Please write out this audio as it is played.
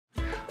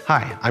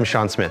Hi, I'm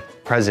Sean Smith,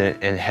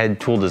 President and Head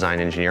Tool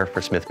Design Engineer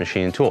for Smith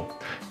Machine & Tool.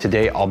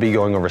 Today, I'll be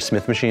going over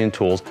Smith Machine &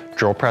 Tool's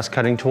drill press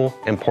cutting tool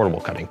and portable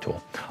cutting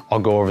tool. I'll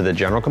go over the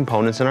general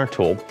components in our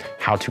tool,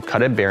 how to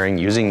cut a bearing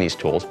using these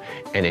tools,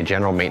 and a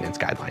general maintenance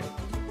guideline.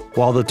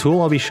 While the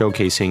tool I'll be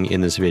showcasing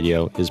in this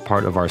video is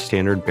part of our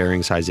standard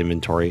bearing size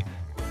inventory,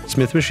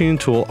 Smith Machine &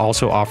 Tool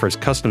also offers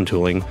custom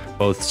tooling,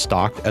 both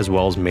stocked as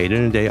well as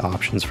made-in-a-day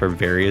options for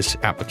various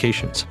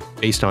applications,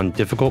 based on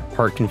difficult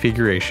part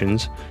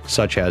configurations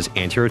such as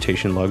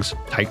anti-rotation lugs,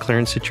 tight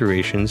clearance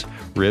situations,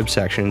 rib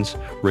sections,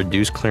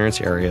 reduced clearance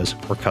areas,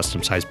 or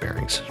custom-sized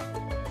bearings.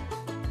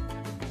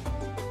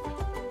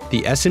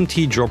 The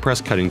SMT drill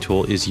press cutting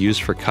tool is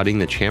used for cutting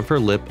the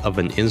chamfer lip of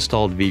an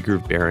installed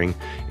V-groove bearing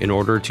in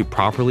order to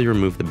properly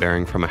remove the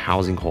bearing from a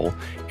housing hole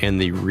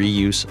and the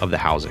reuse of the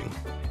housing.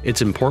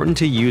 It's important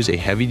to use a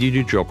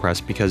heavy-duty drill press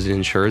because it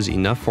ensures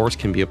enough force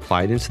can be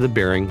applied into the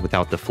bearing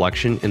without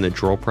deflection in the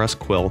drill press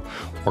quill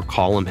or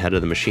column head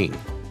of the machine.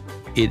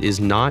 It is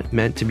not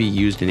meant to be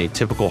used in a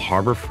typical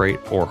Harbor Freight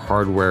or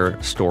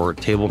hardware store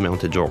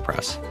table-mounted drill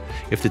press.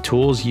 If the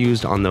tool is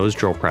used on those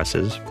drill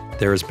presses,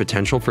 there is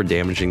potential for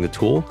damaging the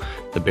tool,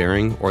 the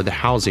bearing, or the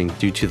housing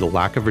due to the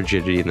lack of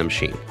rigidity in the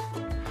machine.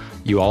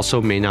 You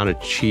also may not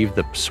achieve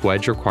the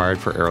swedge required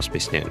for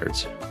aerospace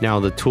standards. Now,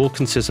 the tool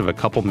consists of a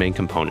couple main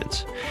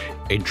components: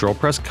 a drill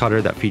press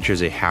cutter that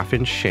features a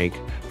 1/2-inch shank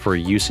for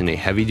use in a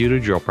heavy-duty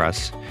drill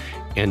press,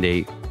 and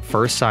a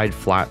first side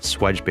flat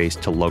swedge base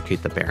to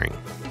locate the bearing.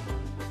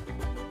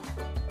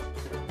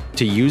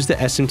 To use the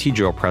SMT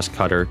drill press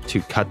cutter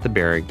to cut the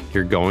bearing,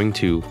 you're going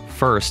to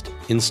first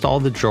install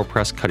the drill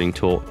press cutting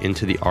tool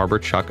into the arbor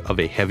chuck of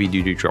a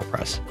heavy-duty drill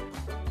press.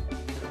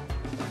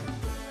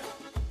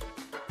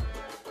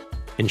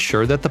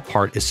 Ensure that the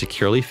part is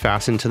securely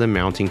fastened to the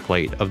mounting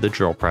plate of the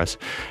drill press,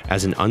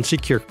 as an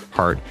unsecure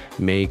part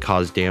may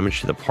cause damage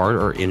to the part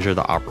or injure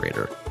the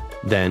operator.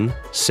 Then,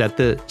 set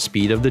the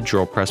speed of the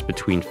drill press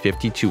between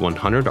 50 to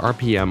 100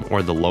 RPM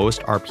or the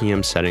lowest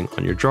RPM setting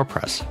on your drill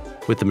press.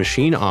 With the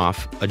machine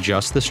off,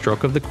 adjust the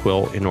stroke of the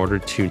quill in order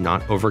to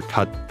not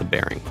overcut the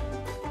bearing.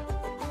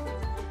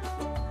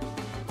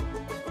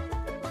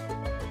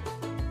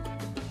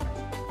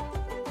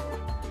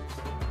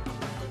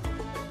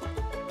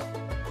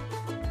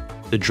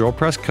 The drill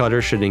press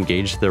cutter should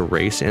engage the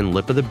race and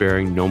lip of the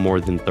bearing no more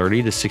than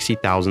 30 to 60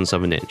 thousandths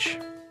of an inch.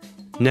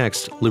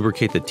 Next,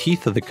 lubricate the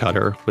teeth of the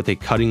cutter with a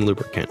cutting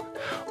lubricant.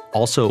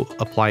 Also,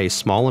 apply a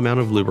small amount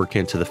of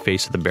lubricant to the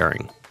face of the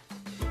bearing.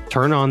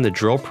 Turn on the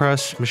drill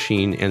press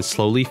machine and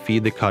slowly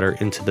feed the cutter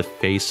into the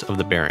face of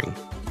the bearing.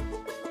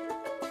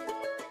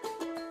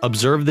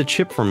 Observe the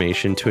chip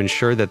formation to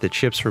ensure that the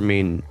chips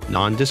remain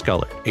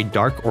non-discolored. A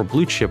dark or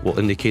blue chip will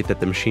indicate that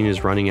the machine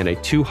is running at a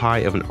too high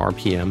of an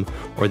RPM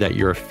or that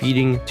you're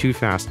feeding too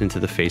fast into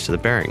the face of the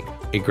bearing.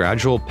 A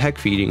gradual peck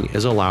feeding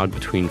is allowed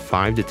between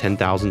 5 to 10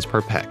 thousandths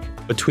per peck.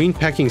 Between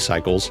pecking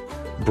cycles,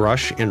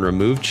 brush and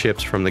remove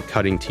chips from the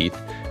cutting teeth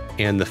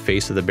and the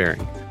face of the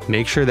bearing.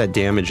 Make sure that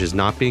damage is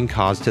not being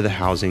caused to the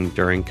housing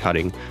during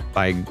cutting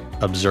by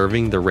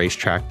observing the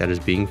racetrack that is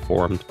being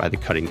formed by the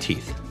cutting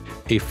teeth.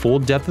 A full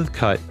depth of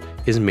cut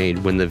is made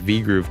when the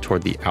V-groove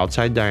toward the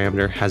outside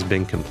diameter has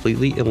been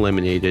completely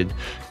eliminated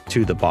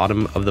to the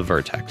bottom of the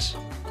vertex.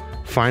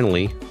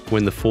 Finally,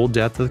 when the full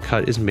depth of the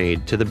cut is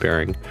made to the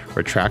bearing,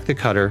 retract the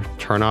cutter,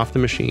 turn off the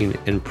machine,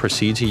 and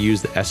proceed to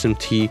use the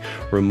SMT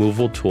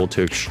removal tool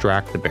to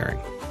extract the bearing.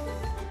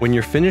 When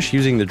you're finished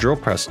using the drill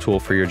press tool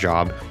for your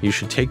job, you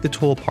should take the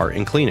tool apart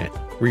and clean it.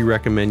 We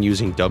recommend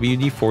using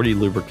WD-40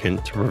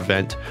 lubricant to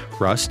prevent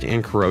rust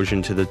and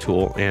corrosion to the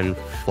tool and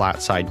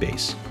flat side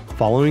base.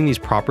 Following these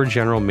proper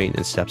general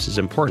maintenance steps is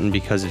important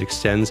because it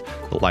extends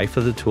the life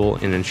of the tool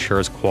and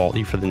ensures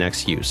quality for the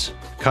next use.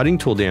 Cutting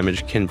tool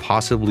damage can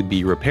possibly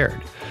be repaired.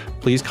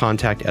 Please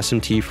contact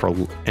SMT for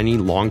any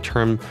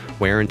long-term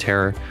wear and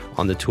tear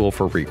on the tool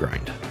for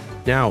regrind.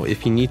 Now,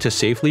 if you need to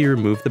safely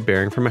remove the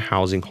bearing from a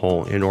housing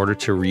hole in order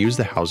to reuse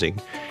the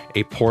housing,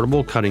 a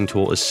portable cutting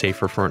tool is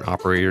safer for an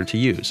operator to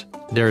use.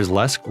 There is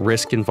less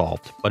risk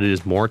involved, but it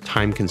is more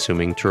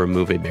time-consuming to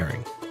remove a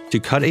bearing. To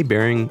cut a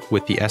bearing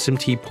with the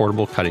SMT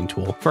portable cutting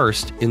tool,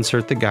 first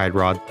insert the guide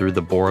rod through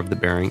the bore of the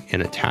bearing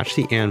and attach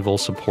the anvil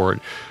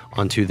support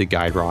onto the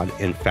guide rod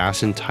and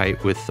fasten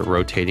tight with the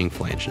rotating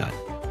flange nut.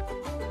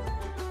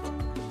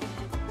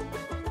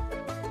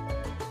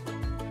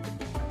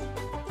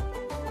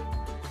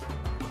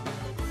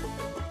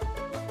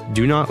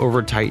 Do not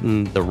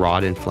over-tighten the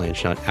rod and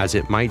flange nut as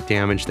it might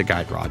damage the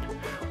guide rod.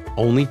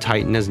 Only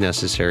tighten as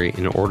necessary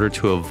in order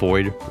to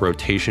avoid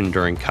rotation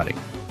during cutting.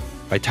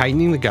 By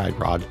tightening the guide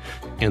rod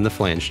and the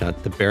flange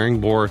nut, the bearing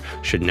bore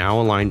should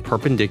now align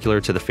perpendicular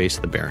to the face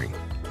of the bearing.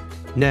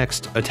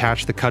 Next,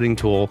 attach the cutting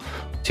tool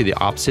to the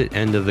opposite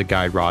end of the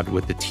guide rod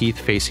with the teeth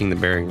facing the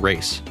bearing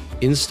race.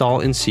 Install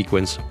in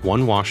sequence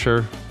one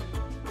washer,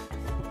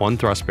 one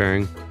thrust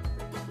bearing,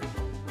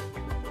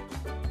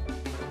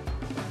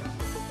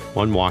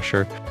 one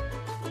washer,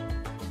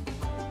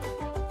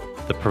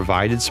 the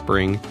provided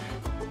spring,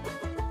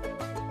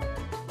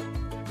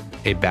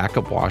 a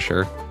backup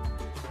washer,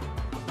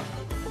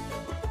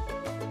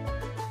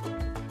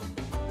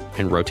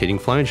 and rotating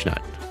flange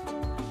nut.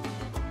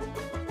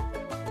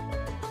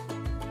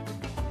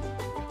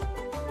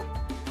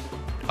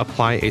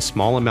 Apply a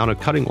small amount of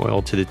cutting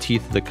oil to the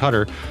teeth of the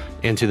cutter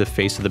and to the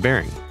face of the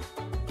bearing.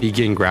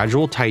 Begin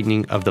gradual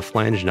tightening of the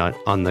flange nut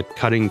on the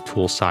cutting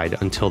tool side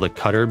until the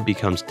cutter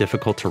becomes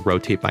difficult to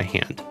rotate by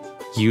hand.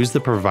 Use the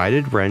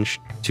provided wrench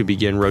to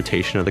begin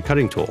rotation of the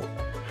cutting tool.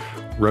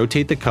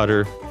 Rotate the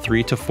cutter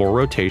 3 to 4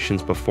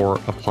 rotations before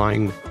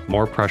applying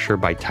more pressure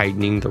by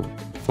tightening the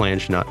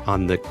flange nut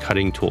on the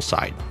cutting tool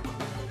side.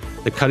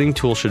 The cutting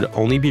tool should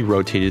only be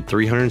rotated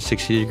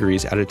 360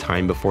 degrees at a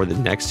time before the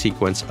next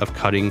sequence of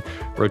cutting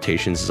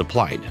rotations is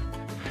applied.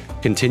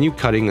 Continue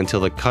cutting until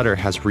the cutter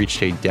has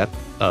reached a depth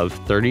of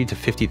 30 to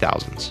 50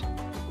 thousandths.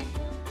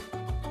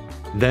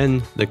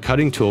 Then the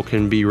cutting tool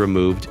can be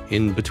removed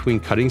in between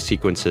cutting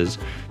sequences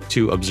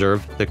to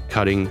observe the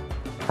cutting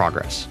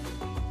progress.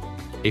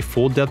 A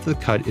full depth of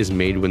cut is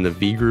made when the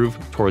V-groove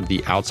toward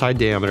the outside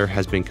diameter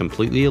has been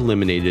completely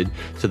eliminated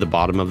to the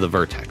bottom of the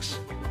vertex.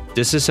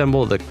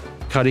 Disassemble the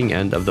cutting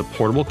end of the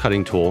portable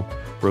cutting tool,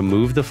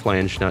 remove the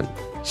flange nut,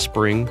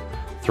 spring,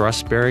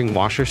 thrust bearing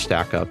washer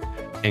stack up,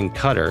 and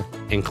cutter,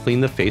 and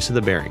clean the face of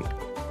the bearing.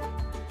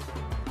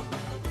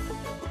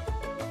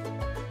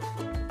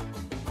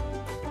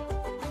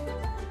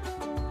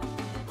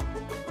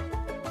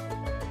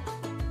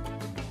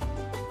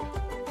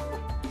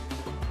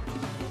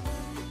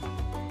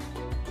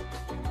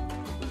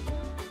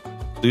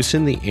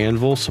 Loosen the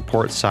anvil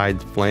support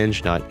side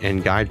flange nut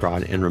and guide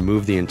rod and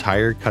remove the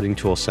entire cutting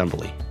tool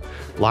assembly.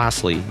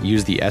 Lastly,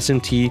 use the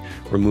SMT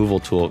removal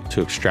tool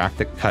to extract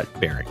the cut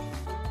bearing.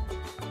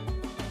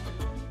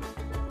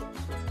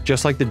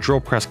 Just like the drill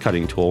press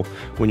cutting tool,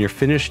 when you're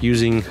finished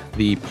using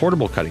the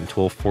portable cutting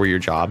tool for your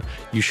job,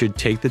 you should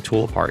take the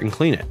tool apart and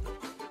clean it.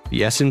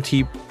 The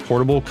SMT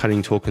portable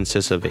cutting tool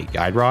consists of a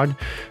guide rod,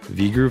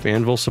 V-groove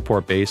anvil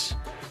support base,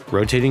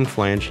 rotating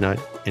flange nut,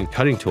 and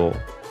cutting tool,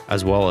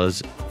 as well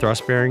as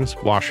thrust bearings,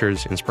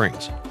 washers, and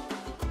springs.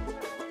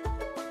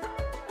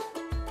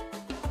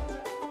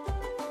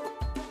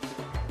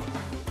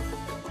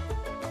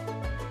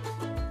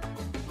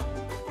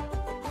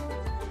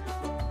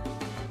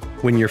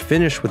 When you're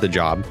finished with the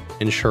job,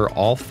 ensure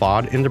all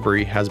FOD and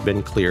debris has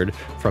been cleared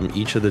from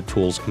each of the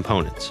tool's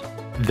components.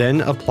 Then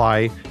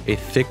apply a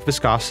thick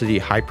viscosity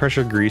high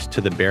pressure grease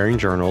to the bearing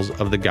journals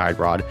of the guide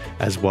rod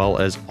as well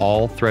as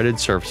all threaded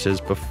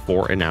surfaces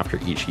before and after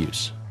each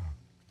use.